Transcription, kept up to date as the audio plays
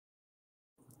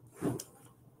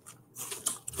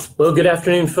Well, good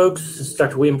afternoon, folks. This is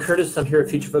Dr. William Curtis. I'm here at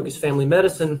Future Focus Family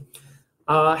Medicine.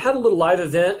 Had a little live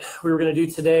event we were going to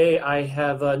do today. I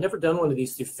have never done one of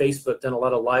these through Facebook, done a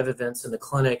lot of live events in the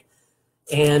clinic.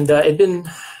 And it'd been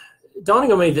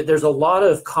dawning on me that there's a lot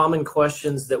of common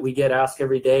questions that we get asked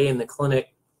every day in the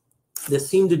clinic that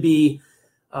seem to be,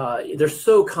 they're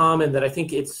so common that I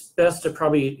think it's best to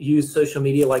probably use social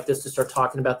media like this to start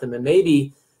talking about them and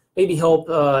maybe help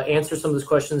answer some of those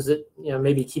questions that,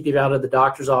 maybe keep you out of the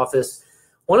doctor's office.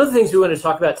 One of the things we want to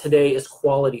talk about today is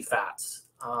quality fats.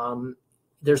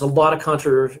 There's a lot of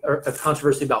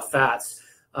controversy about fats,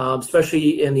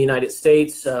 especially in the United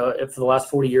States. For the last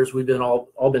 40 years, we've been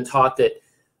all been taught that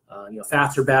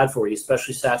fats are bad for you,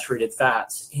 especially saturated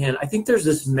fats. And I think there's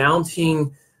this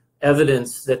mounting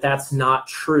evidence that that's not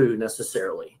true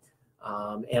necessarily.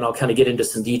 And I'll kind of get into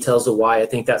some details of why I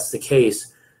think that's the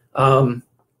case.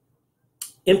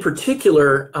 In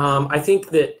particular, I think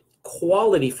that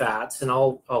quality fats, and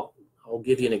I'll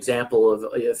give you an example of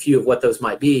a few of what those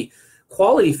might be.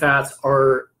 Quality fats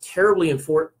are terribly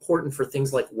important for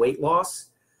things like weight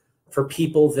loss, for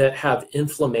people that have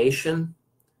inflammation,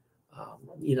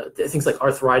 things like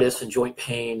arthritis and joint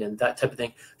pain and that type of thing.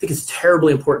 I think it's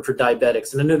terribly important for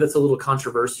diabetics. And I know that's a little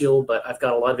controversial, but I've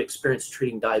got a lot of experience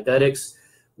treating diabetics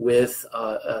with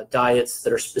diets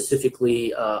that are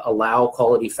specifically allow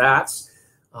quality fats.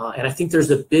 And I think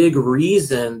there's a big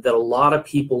reason that a lot of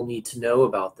people need to know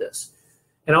about this.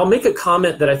 And I'll make a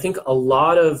comment that I think a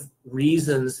lot of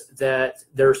reasons that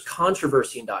there's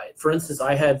controversy in diet. For instance,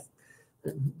 the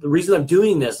reason I'm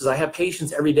doing this is I have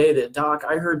patients every day that, doc,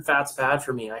 I heard fat's bad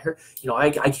for me. I heard,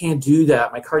 I can't do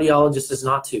that. My cardiologist says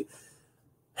not to.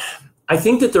 I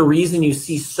think that the reason you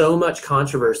see so much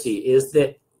controversy is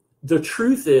that the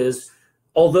truth is,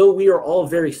 although we are all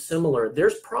very similar,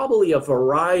 there's probably a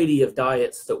variety of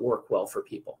diets that work well for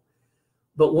people.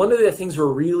 But one of the things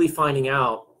we're really finding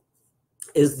out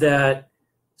is that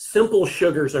simple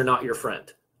sugars are not your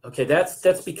friend. Okay,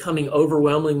 that's becoming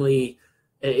overwhelmingly,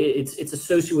 it's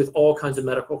associated with all kinds of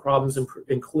medical problems,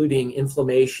 including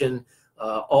inflammation,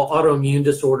 autoimmune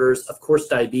disorders, of course,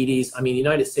 diabetes. I mean, the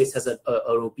United States has an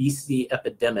obesity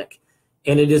epidemic,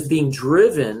 and it is being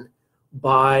driven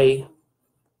by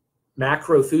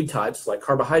macro food types like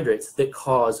carbohydrates that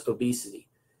cause obesity.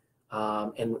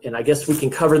 And I guess we can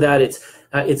cover that.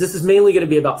 This is mainly going to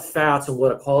be about fats and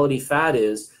what a quality fat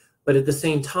is, but at the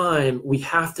same time, we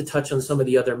have to touch on some of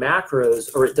the other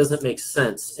macros or it doesn't make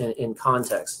sense in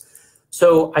context.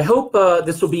 So I hope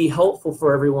this will be helpful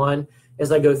for everyone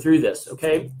as I go through this,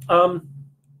 okay?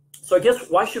 So I guess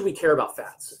why should we care about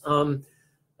fats?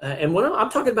 And when I'm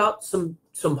talking about some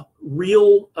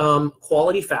real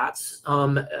quality fats,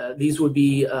 these would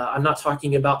be, I'm not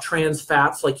talking about trans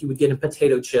fats like you would get in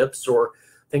potato chips or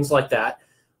things like that,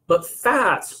 but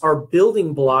fats are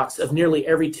building blocks of nearly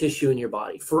every tissue in your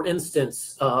body. For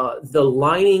instance, the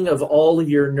lining of all of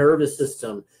your nervous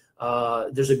system,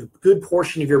 there's a good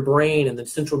portion of your brain and the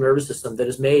central nervous system that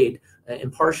is made in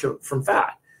part from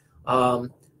fat.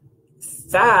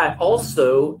 Fat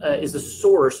also is a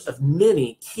source of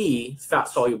many key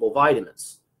fat-soluble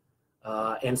vitamins.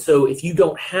 And so if you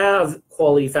don't have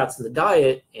quality fats in the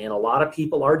diet, and a lot of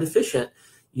people are deficient,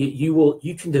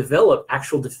 you can develop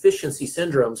actual deficiency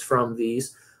syndromes from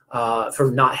these,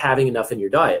 from not having enough in your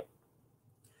diet.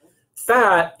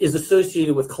 Fat is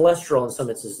associated with cholesterol in some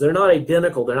instances. They're not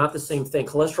identical. They're not the same thing.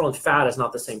 Cholesterol and fat is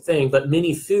not the same thing, but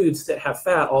many foods that have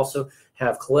fat also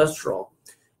have cholesterol.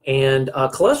 And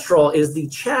cholesterol is the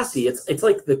chassis. It's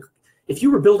like if you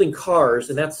were building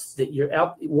cars, and you're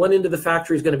out one end of the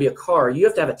factory is going to be a car. You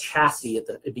have to have a chassis at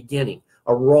the beginning,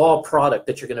 a raw product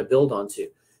that you're going to build onto.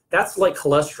 That's like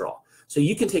cholesterol. So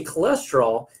you can take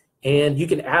cholesterol and you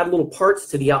can add little parts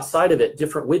to the outside of it,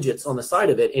 different widgets on the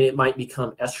side of it, and it might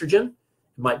become estrogen. It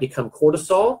might become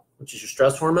cortisol, which is your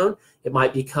stress hormone. It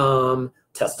might become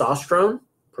testosterone,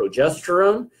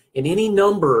 progesterone, and any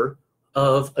number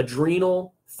of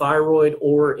adrenal, thyroid,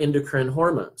 or endocrine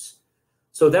hormones.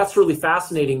 So that's really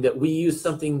fascinating that we use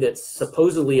something that's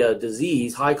supposedly a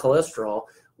disease, high cholesterol.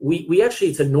 We actually,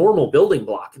 it's a normal building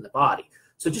block in the body.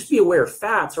 So just be aware,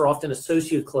 fats are often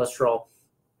associated with cholesterol,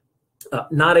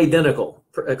 not identical.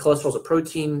 Cholesterol is a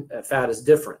protein, fat is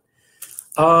different.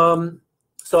 So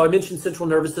I mentioned central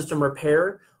nervous system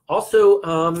repair.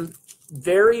 Also,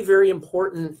 very, very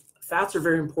important, fats are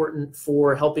very important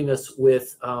for helping us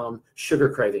with sugar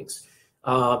cravings.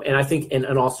 And I think, and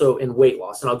also in weight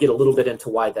loss, and I'll get a little bit into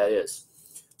why that is.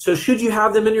 So should you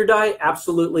have them in your diet?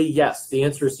 Absolutely, yes. The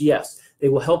answer is yes. They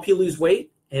will help you lose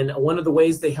weight, and one of the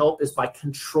ways they help is by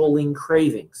controlling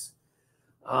cravings.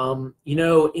 You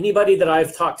know, anybody that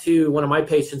I've talked to, one of my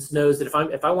patients knows that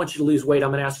if I want you to lose weight, I'm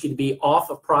going to ask you to be off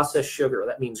of processed sugar.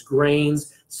 That means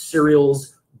grains,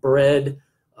 cereals, bread,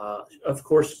 of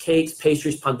course, cakes,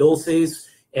 pastries, pan dulces,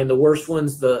 and the worst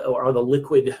ones are the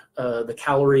liquid, the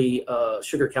calorie,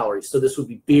 sugar calories. So this would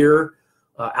be beer,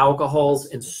 alcohols,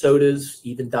 and sodas,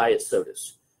 even diet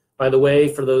sodas. By the way,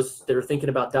 for those that are thinking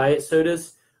about diet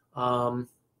sodas,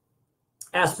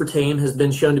 aspartame has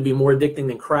been shown to be more addicting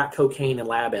than crack cocaine in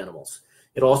lab animals.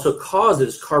 It also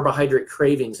causes carbohydrate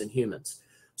cravings in humans.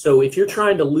 So if you're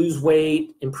trying to lose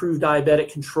weight, improve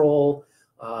diabetic control,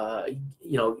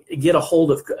 you know, get a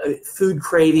hold of food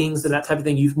cravings and that type of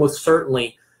thing, you most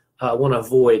certainly want to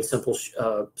avoid simple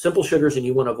sugars, and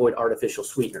you want to avoid artificial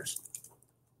sweeteners.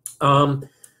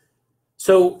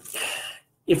 So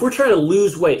if we're trying to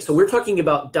lose weight, so we're talking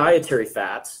about dietary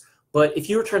fats, but if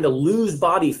you're trying to lose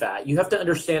body fat, you have to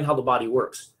understand how the body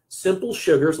works. Simple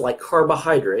sugars like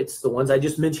carbohydrates, the ones I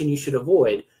just mentioned you should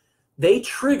avoid, they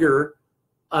trigger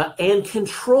and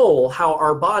control how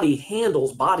our body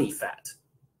handles body fat.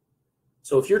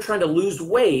 So if you're trying to lose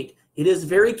weight, it is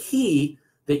very key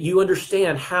that you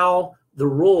understand how the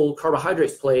role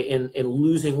carbohydrates play in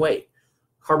losing weight.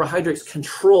 Carbohydrates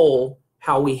control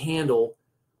how we handle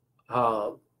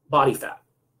body fat.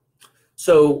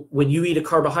 So when you eat a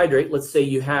carbohydrate, let's say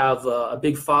you have a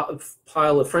big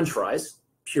pile of French fries,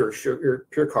 pure sugar,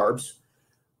 pure carbs,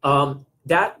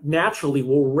 that naturally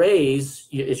will raise,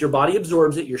 as your body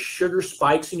absorbs it, your sugar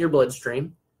spikes in your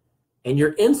bloodstream, and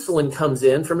your insulin comes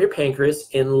in from your pancreas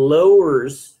and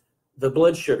lowers the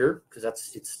blood sugar because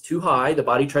it's too high. The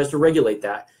body tries to regulate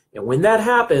that, and when that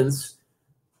happens,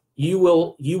 you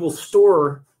will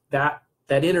store that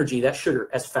energy, that sugar,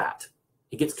 as fat.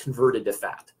 It gets converted to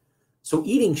fat. So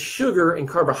eating sugar and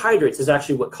carbohydrates is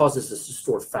actually what causes us to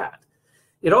store fat.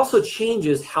 It also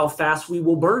changes how fast we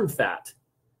will burn fat.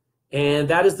 And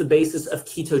that is the basis of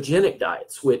ketogenic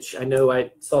diets, which I know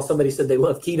I saw somebody said they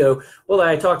love keto. Well,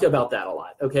 I talked about that a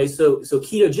lot. Okay, so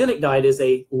ketogenic diet is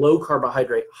a low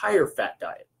carbohydrate, higher fat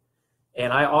diet.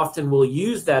 And I often will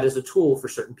use that as a tool for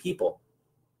certain people.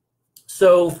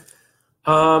 So,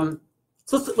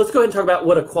 let's go ahead and talk about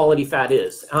what a quality fat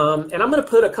is. And I'm going to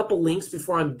put a couple links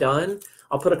before I'm done.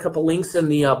 I'll put a couple links in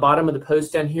the bottom of the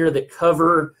post down here that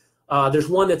cover, there's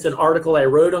one that's an article I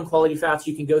wrote on quality fats.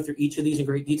 You can go through each of these in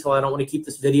great detail. I don't want to keep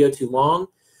this video too long.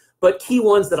 But key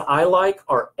ones that I like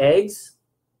are eggs,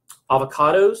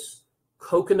 avocados,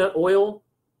 coconut oil,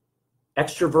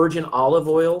 extra virgin olive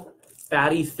oil,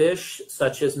 fatty fish,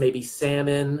 such as maybe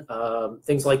salmon,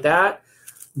 things like that,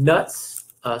 nuts,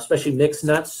 especially mixed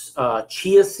nuts,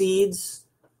 chia seeds,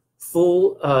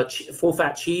 full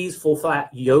fat cheese, full fat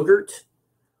yogurt,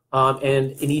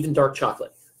 and even dark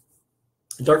chocolate.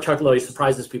 Dark chocolate always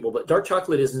surprises people, but dark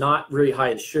chocolate is not very high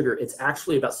in sugar. It's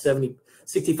actually about 65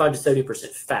 to 70%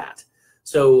 fat,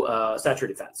 so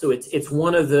saturated fat. So it's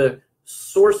one of the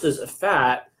sources of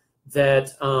fat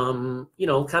that, you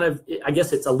know, kind of, I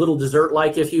guess it's a little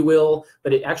dessert-like, if you will,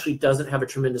 but it actually doesn't have a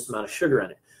tremendous amount of sugar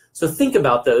in it. So think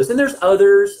about those. And there's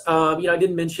others, you know, I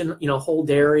didn't mention, you know, whole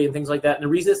dairy and things like that. And the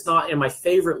reason it's not in my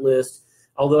favorite list,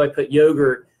 although I put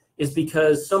yogurt, is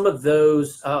because some of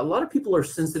those, a lot of people are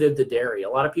sensitive to dairy. A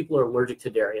lot of people are allergic to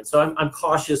dairy. And so I'm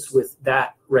cautious with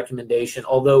that recommendation,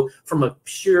 although from a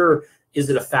pure, is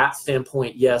it a fat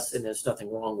standpoint? Yes, and there's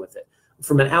nothing wrong with it.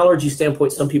 From an allergy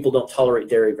standpoint, some people don't tolerate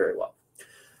dairy very well.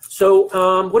 So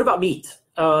what about meat?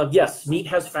 Yes, meat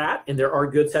has fat, and there are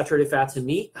good saturated fats in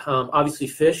meat. Obviously,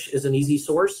 fish is an easy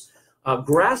source.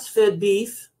 Grass-fed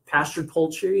beef, pastured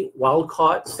poultry,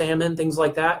 wild-caught salmon, things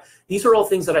like that. These are all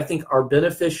things that I think are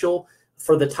beneficial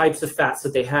for the types of fats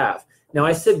that they have. Now,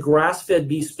 I said grass-fed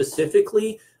beef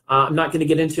specifically. I'm not going to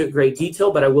get into it in great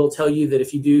detail, but I will tell you that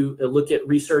if you do look at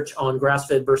research on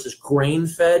grass-fed versus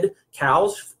grain-fed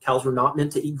cows were not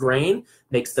meant to eat grain,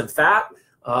 makes them fat,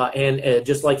 and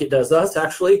just like it does us,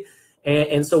 actually.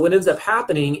 And so what ends up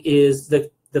happening is the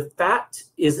fat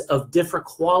is of different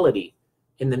quality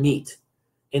in the meat.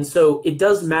 And so it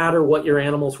does matter what your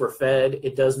animals were fed.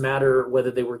 It does matter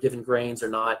whether they were given grains or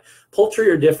not. Poultry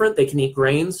are different. They can eat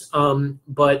grains,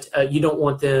 but you don't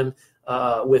want them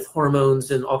with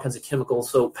hormones and all kinds of chemicals.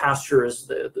 So pasture is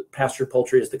the pastured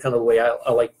poultry is the kind of way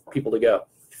I like people to go.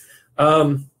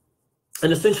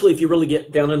 And essentially, if you really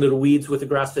get down into the weeds with the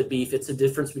grass-fed beef, it's a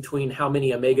difference between how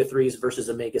many omega-3s versus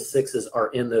omega-6s are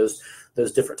in those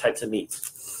different types of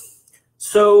meats.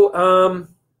 So a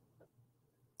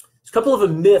couple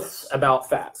of myths about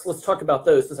fats. Let's talk about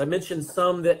those, since I mentioned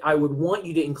some that I would want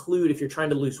you to include if you're trying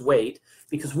to lose weight.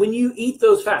 Because when you eat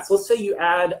those fats, let's say you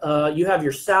add, you have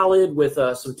your salad with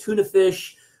some tuna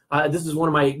fish, This is one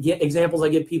of my examples I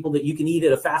give people that you can eat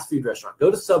at a fast food restaurant.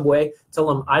 Go to Subway, tell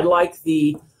them I'd like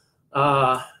the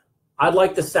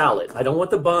salad. I don't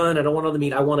want the bun. I don't want all the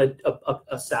meat. I want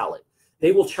a salad.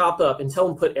 They will chop up and tell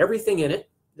them put everything in it.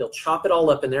 They'll chop it all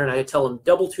up in there, and I tell them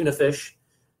double tuna fish.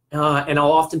 And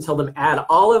I'll often tell them add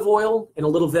olive oil and a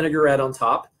little vinaigrette on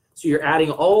top. So you're adding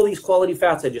all these quality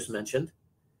fats I just mentioned.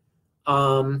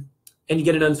 And you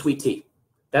get an unsweet tea.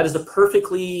 That is a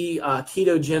perfectly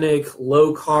ketogenic,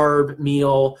 low-carb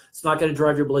meal. It's not going to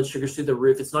drive your blood sugars through the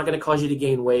roof. It's not going to cause you to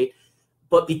gain weight.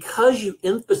 But because you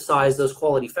emphasize those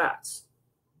quality fats,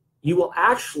 you will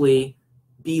actually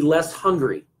be less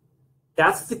hungry.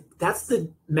 That's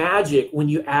the magic when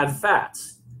you add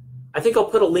fats. I think I'll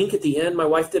put a link at the end. My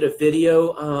wife did a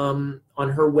video on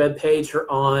her webpage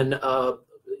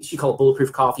she called it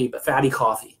Bulletproof Coffee, but Fatty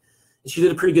Coffee. And she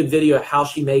did a pretty good video of how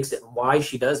she makes it and why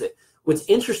she does it. What's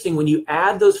interesting, when you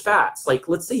add those fats, like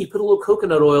let's say you put a little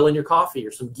coconut oil in your coffee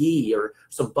or some ghee or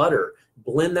some butter,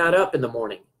 blend that up in the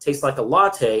morning. Tastes like a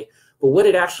latte, but what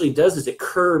it actually does is it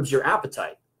curbs your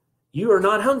appetite. You are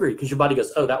not hungry because your body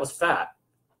goes, oh, that was fat.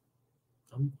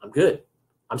 I'm good.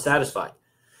 I'm satisfied.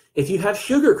 If you have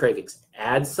sugar cravings,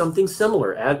 add something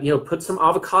similar. Put some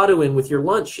avocado in with your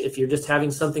lunch. If you're just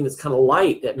having something that's kind of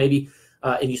light, that maybe,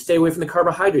 and you stay away from the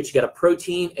carbohydrates, you got a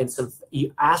protein and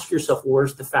you ask yourself,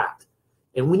 where's the fat?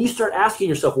 And when you start asking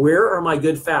yourself, where are my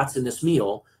good fats in this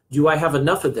meal? Do I have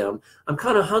enough of them? I'm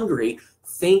kind of hungry.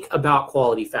 Think about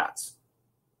quality fats.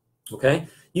 Okay?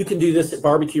 You can do this at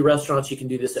barbecue restaurants. You can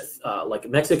do this at like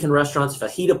Mexican restaurants,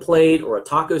 fajita plate or a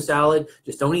taco salad.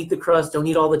 Just don't eat the crust. Don't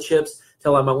eat all the chips.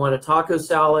 Tell them I want a taco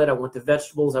salad. I want the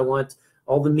vegetables. I want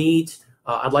all the meat.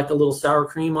 I'd like a little sour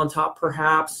cream on top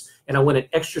perhaps. And I want an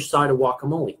extra side of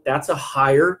guacamole. That's a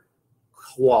higher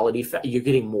quality fat. You're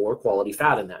getting more quality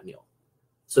fat in that meal.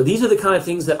 So these are the kind of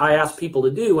things that I ask people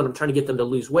to do when I'm trying to get them to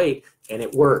lose weight, and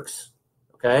it works.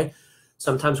 Okay?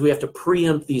 Sometimes we have to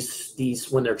preempt these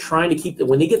when they're trying to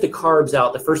when they get the carbs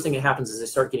out, the first thing that happens is they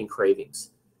start getting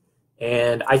cravings.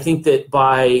 And I think that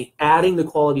by adding the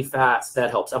quality fats,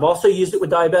 that helps. I've also used it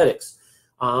with diabetics,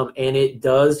 and it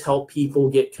does help people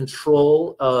get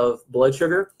control of blood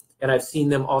sugar. And I've seen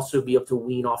them also be able to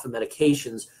wean off of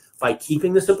medications by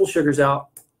keeping the simple sugars out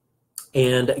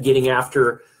and getting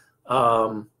after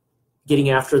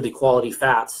the quality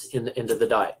fats into the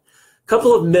diet. A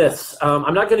couple of myths.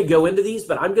 I'm not going to go into these,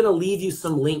 but I'm going to leave you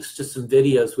some links to some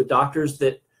videos with doctors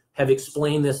that have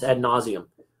explained this ad nauseum.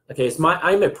 Okay,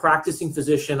 I'm a practicing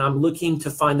physician. I'm looking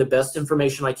to find the best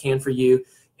information I can for you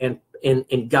and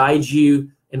guide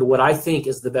you into what I think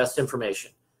is the best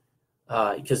information.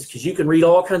 Because you can read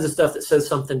all kinds of stuff that says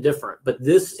something different. But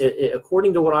this,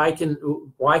 according to what I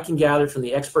can gather from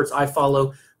the experts I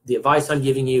follow, the advice I'm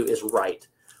giving you is right.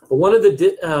 But one of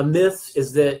the myths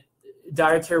is that,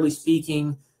 dietarily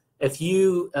speaking, if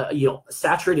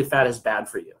saturated fat is bad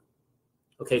for you.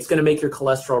 Okay, it's going to make your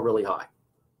cholesterol really high.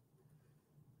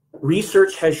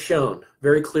 Research has shown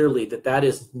very clearly that that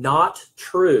is not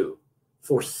true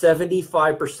for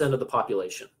 75% of the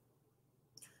population.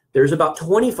 There's about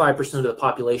 25% of the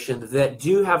population that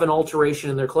do have an alteration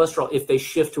in their cholesterol if they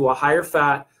shift to a higher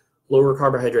fat, lower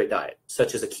carbohydrate diet,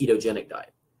 such as a ketogenic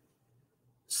diet.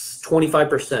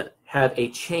 25% have a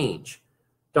change.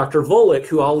 Dr. Volek,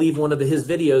 who I'll leave one of his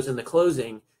videos in the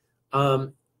closing,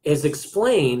 has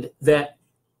explained that,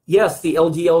 yes, the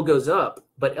LDL goes up,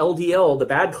 but LDL, the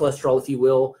bad cholesterol, if you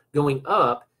will, going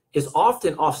up is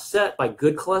often offset by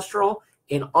good cholesterol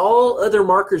and all other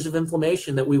markers of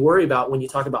inflammation that we worry about when you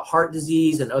talk about heart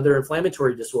disease and other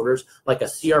inflammatory disorders like a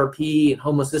CRP and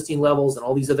homocysteine levels and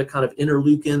all these other kind of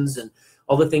interleukins and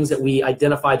all the things that we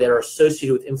identify that are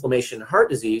associated with inflammation and heart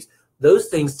disease. Those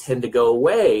things tend to go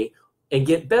away and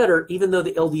get better even though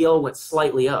the LDL went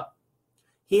slightly up.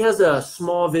 He has a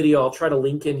small video I'll try to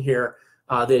link in here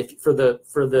that for the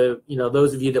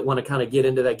those of you that want to kind of get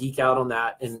into that, geek out on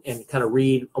that and kind of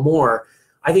read more.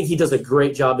 I think he does a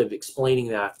great job of explaining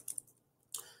that.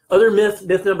 Other myth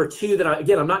number 2 that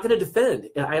I'm not going to defend.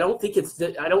 I don't think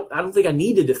I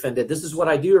need to defend it. This is what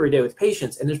I do every day with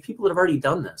patients, and there's people that have already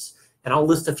done this. And I'll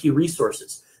list a few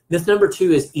resources. Myth number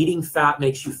 2 is eating fat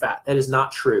makes you fat. That is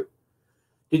not true.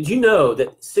 Did you know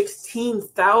that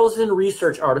 16,000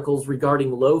 research articles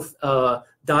regarding low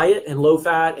diet and low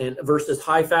fat and versus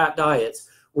high fat diets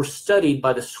were studied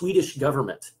by the Swedish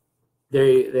government?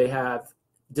 They have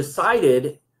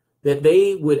decided that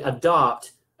they would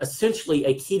adopt essentially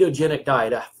a ketogenic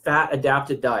diet, a fat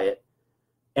adapted diet,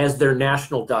 as their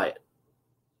national diet.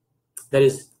 That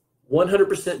is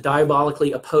 100%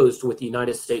 diabolically opposed to what the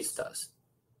United States does.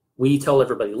 We tell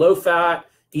everybody low fat,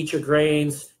 eat your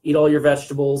grains, eat all your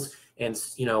vegetables. and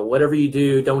whatever you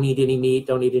do, don't eat any meat,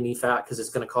 don't eat any fat because it's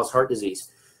going to cause heart disease.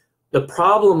 The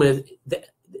problem is that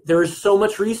there is so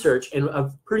much research, and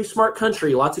a pretty smart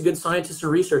country, lots of good scientists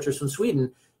and researchers from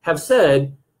Sweden have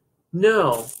said,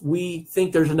 no, we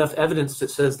think there's enough evidence that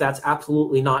says that's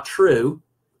absolutely not true,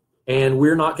 and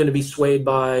we're not going to be swayed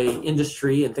by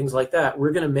industry and things like that.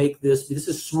 We're going to make this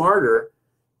is smarter.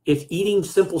 If eating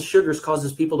simple sugars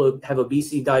causes people to have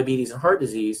obesity, diabetes, and heart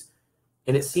disease,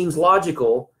 and it seems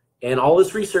logical, and all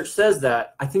this research says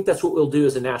that, I think that's what we'll do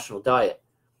as a national diet.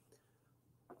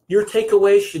 Your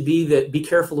takeaway should be that be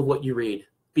careful of what you read.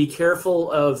 Be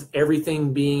careful of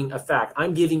everything being a fact.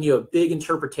 I'm giving you a big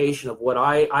interpretation of what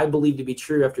I believe to be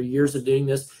true after years of doing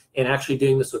this and actually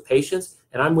doing this with patients,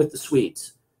 and I'm with the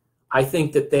Swedes. I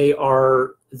think that they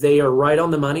are right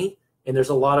on the money, and there's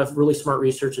a lot of really smart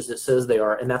researchers that says they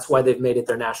are, and that's why they've made it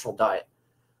their national diet.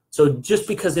 So just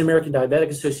because the American Diabetic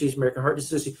Association, American Heart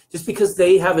Association, just because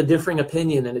they have a differing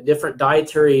opinion and a different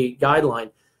dietary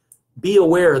guideline, be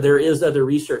aware there is other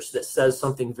research that says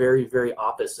something very, very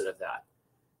opposite of that.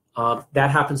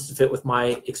 That happens to fit with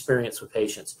my experience with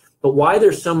patients. But why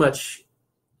there's so much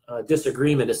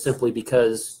disagreement is simply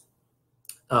because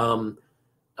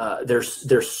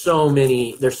there's so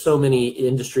many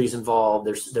industries involved.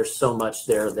 There's so much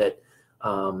there that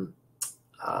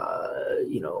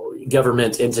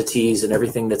government entities and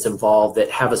everything that's involved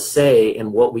that have a say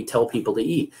in what we tell people to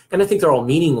eat. And I think they're all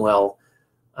meaning well.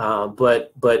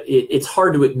 But it's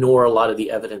hard to ignore a lot of the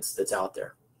evidence that's out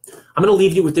there. I'm going to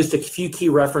leave you with just a few key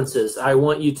references. I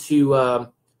want you to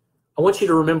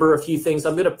remember a few things.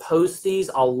 I'm going to post these.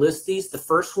 I'll list these. The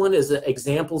first one is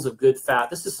examples of good fat.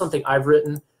 This is something I've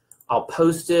written. I'll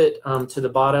post it to the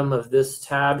bottom of this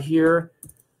tab here.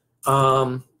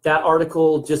 That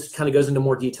article just kind of goes into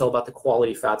more detail about the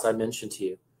quality fats I mentioned to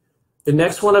you. The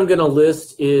next one I'm going to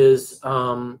list is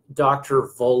Dr.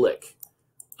 Volek.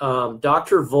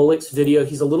 Dr. Volek's video,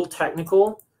 he's a little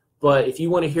technical, but if you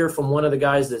want to hear from one of the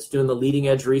guys that's doing the leading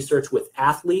edge research with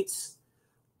athletes,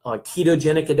 on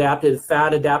ketogenic adapted,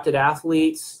 fat adapted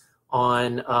athletes,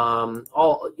 on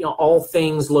all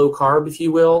things low carb, if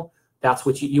you will, that's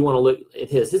what you want to look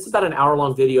at his. It's about an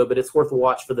hour-long video, but it's worth a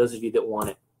watch for those of you that want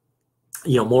it.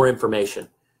 More information.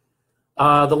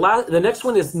 The next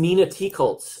one is Nina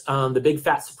Teicholz, The Big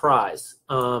Fat Surprise.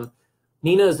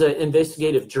 Nina is an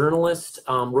investigative journalist,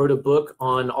 wrote a book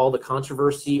on all the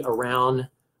controversy around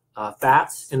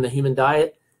fats in the human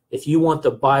diet. If you want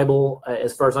the Bible,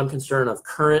 as far as I'm concerned, of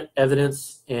current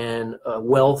evidence and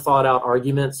well thought out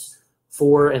arguments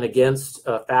for and against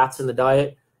fats in the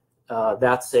diet,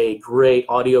 that's a great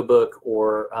audiobook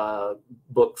or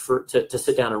book to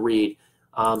sit down and read.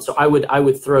 So I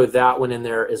would throw that one in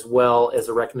there as well as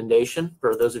a recommendation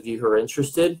for those of you who are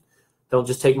interested. Don't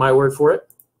just take my word for it.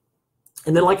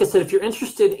 And then, like I said, if you're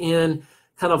interested in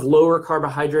kind of lower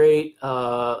carbohydrate,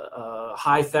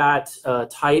 high fat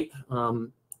type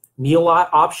meal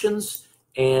options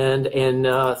and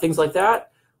things like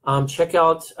that, check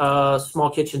out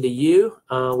Small Kitchen to You,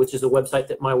 which is a website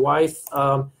that my wife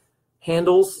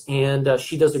handles, and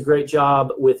she does a great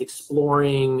job with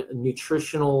exploring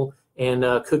nutritional and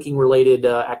cooking related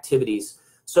activities,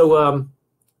 so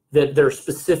that they're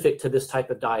specific to this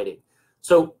type of dieting.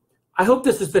 So I hope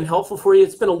this has been helpful for you.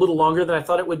 It's been a little longer than I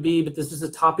thought it would be, but this is a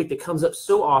topic that comes up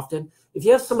so often. If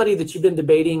you have somebody that you've been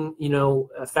debating,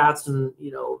 fats and,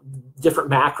 different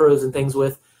macros and things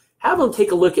with, have them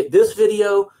take a look at this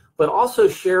video, but also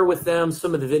share with them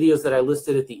some of the videos that I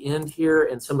listed at the end here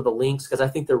and some of the links, because I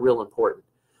think they're real important.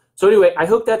 So anyway, I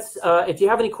hope that's, if you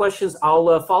have any questions,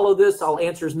 I'll follow this. I'll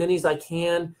answer as many as I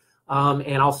can,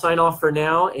 and I'll sign off for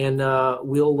now, and I'll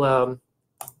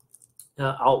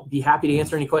be happy to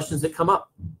answer any questions that come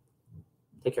up.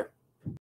 Take care.